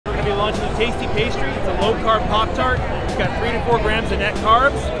be launching a tasty pastry. It's a low-carb Pop-Tart. It's got 3 to 4 grams of net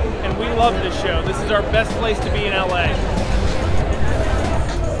carbs, and we love this show. This is our best place to be in LA.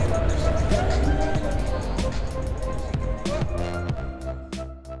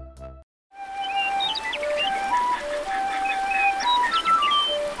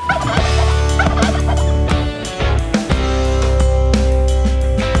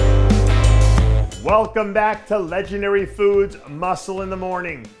 Welcome back to Legendary Foods Muscle in the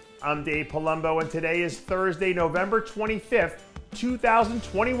Morning. I'm Dave Palumbo, and today is Thursday, November 25th,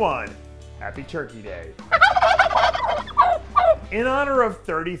 2021. Happy Turkey Day. In honor of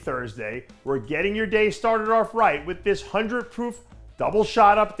 30 Thursday, we're getting your day started off right with this 100-proof double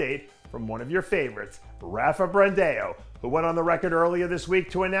shot update from one of your favorites, Rafael Brandao, who went on the record earlier this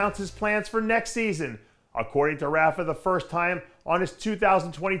week to announce his plans for next season. According to Rafa, the first time on his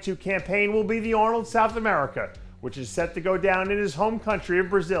 2022 campaign will be the Arnold South America, which is set to go down in his home country of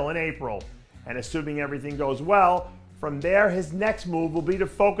Brazil in April. And assuming everything goes well, from there his next move will be to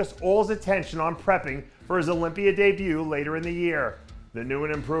focus all his attention on prepping for his Olympia debut later in the year. The new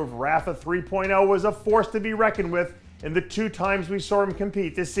and improved Rafa 3.0 was a force to be reckoned with in the 2 times we saw him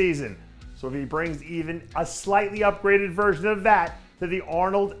compete this season. So if he brings even a slightly upgraded version of that to the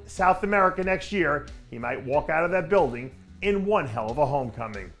Arnold South America next year, he might walk out of that building in one hell of a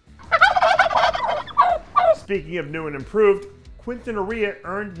homecoming. Speaking of new and improved, Quinton Eriya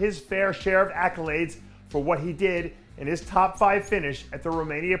earned his fair share of accolades for what he did in his top 5 finish at the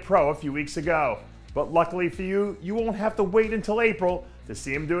Romania Pro a few weeks ago. But luckily for you, you won't have to wait until April to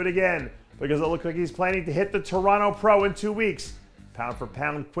see him do it again, because it looks like he's planning to hit the Toronto Pro in 2 weeks. Pound for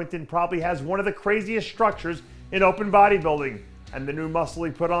pound, Quinton probably has one of the craziest structures in open bodybuilding, and the new muscle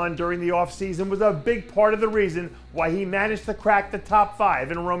he put on during the off-season was a big part of the reason why he managed to crack the top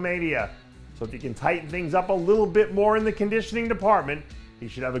 5 in Romania. So if he can tighten things up a little bit more in the conditioning department, he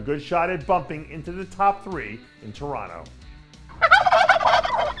should have a good shot at bumping into the top 3 in Toronto.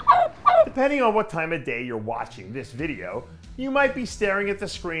 Depending on what time of day you're watching this video, you might be staring at the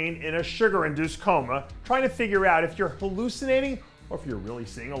screen in a sugar-induced coma, trying to figure out if you're hallucinating or if you're really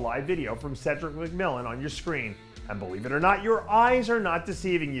seeing a live video from Cedric McMillan on your screen. And believe it or not, your eyes are not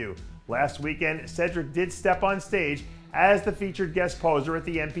deceiving you. Last weekend, Cedric did step on stage as the featured guest poser at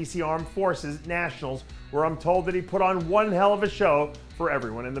the NPC Armed Forces Nationals, where I'm told that he put on one hell of a show for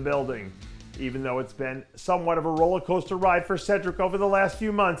everyone in the building. Even though it's been somewhat of a roller coaster ride for Cedric over the last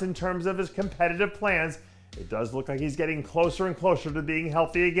few months in terms of his competitive plans, it does look like he's getting closer and closer to being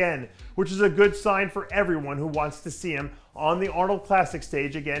healthy again, which is a good sign for everyone who wants to see him on the Arnold Classic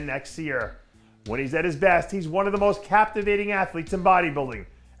stage again next year. When he's at his best, he's one of the most captivating athletes in bodybuilding,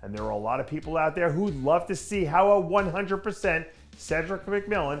 and there are a lot of people out there who'd love to see how a 100% Cedric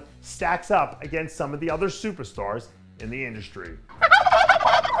McMillan stacks up against some of the other superstars in the industry.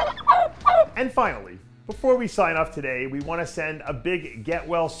 And finally, before we sign off today, we want to send a big get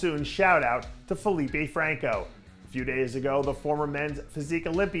well soon shout out to Felipe Franco. A few days ago, the former men's physique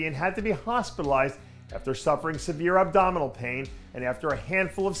Olympian had to be hospitalized after suffering severe abdominal pain, and after a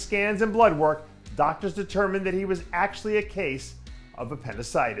handful of scans and blood work, doctors determined that he was actually a case of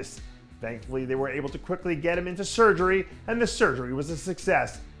appendicitis. Thankfully, they were able to quickly get him into surgery, and the surgery was a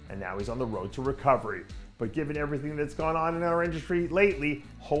success, and now he's on the road to recovery. But given everything that's gone on in our industry lately,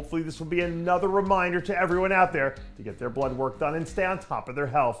 hopefully this will be another reminder to everyone out there to get their blood work done and stay on top of their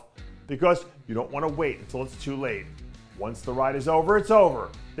health. Because you don't want to wait until it's too late. Once the ride is over, it's over.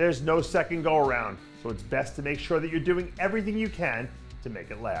 There's no second go around. So it's best to make sure that you're doing everything you can to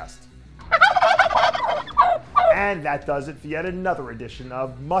make it last. And that does it for yet another edition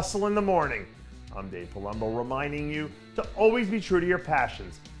of Muscle in the Morning. I'm Dave Palumbo, reminding you to always be true to your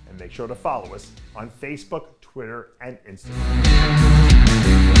passions, and make sure to follow us on Facebook, Twitter, and Instagram.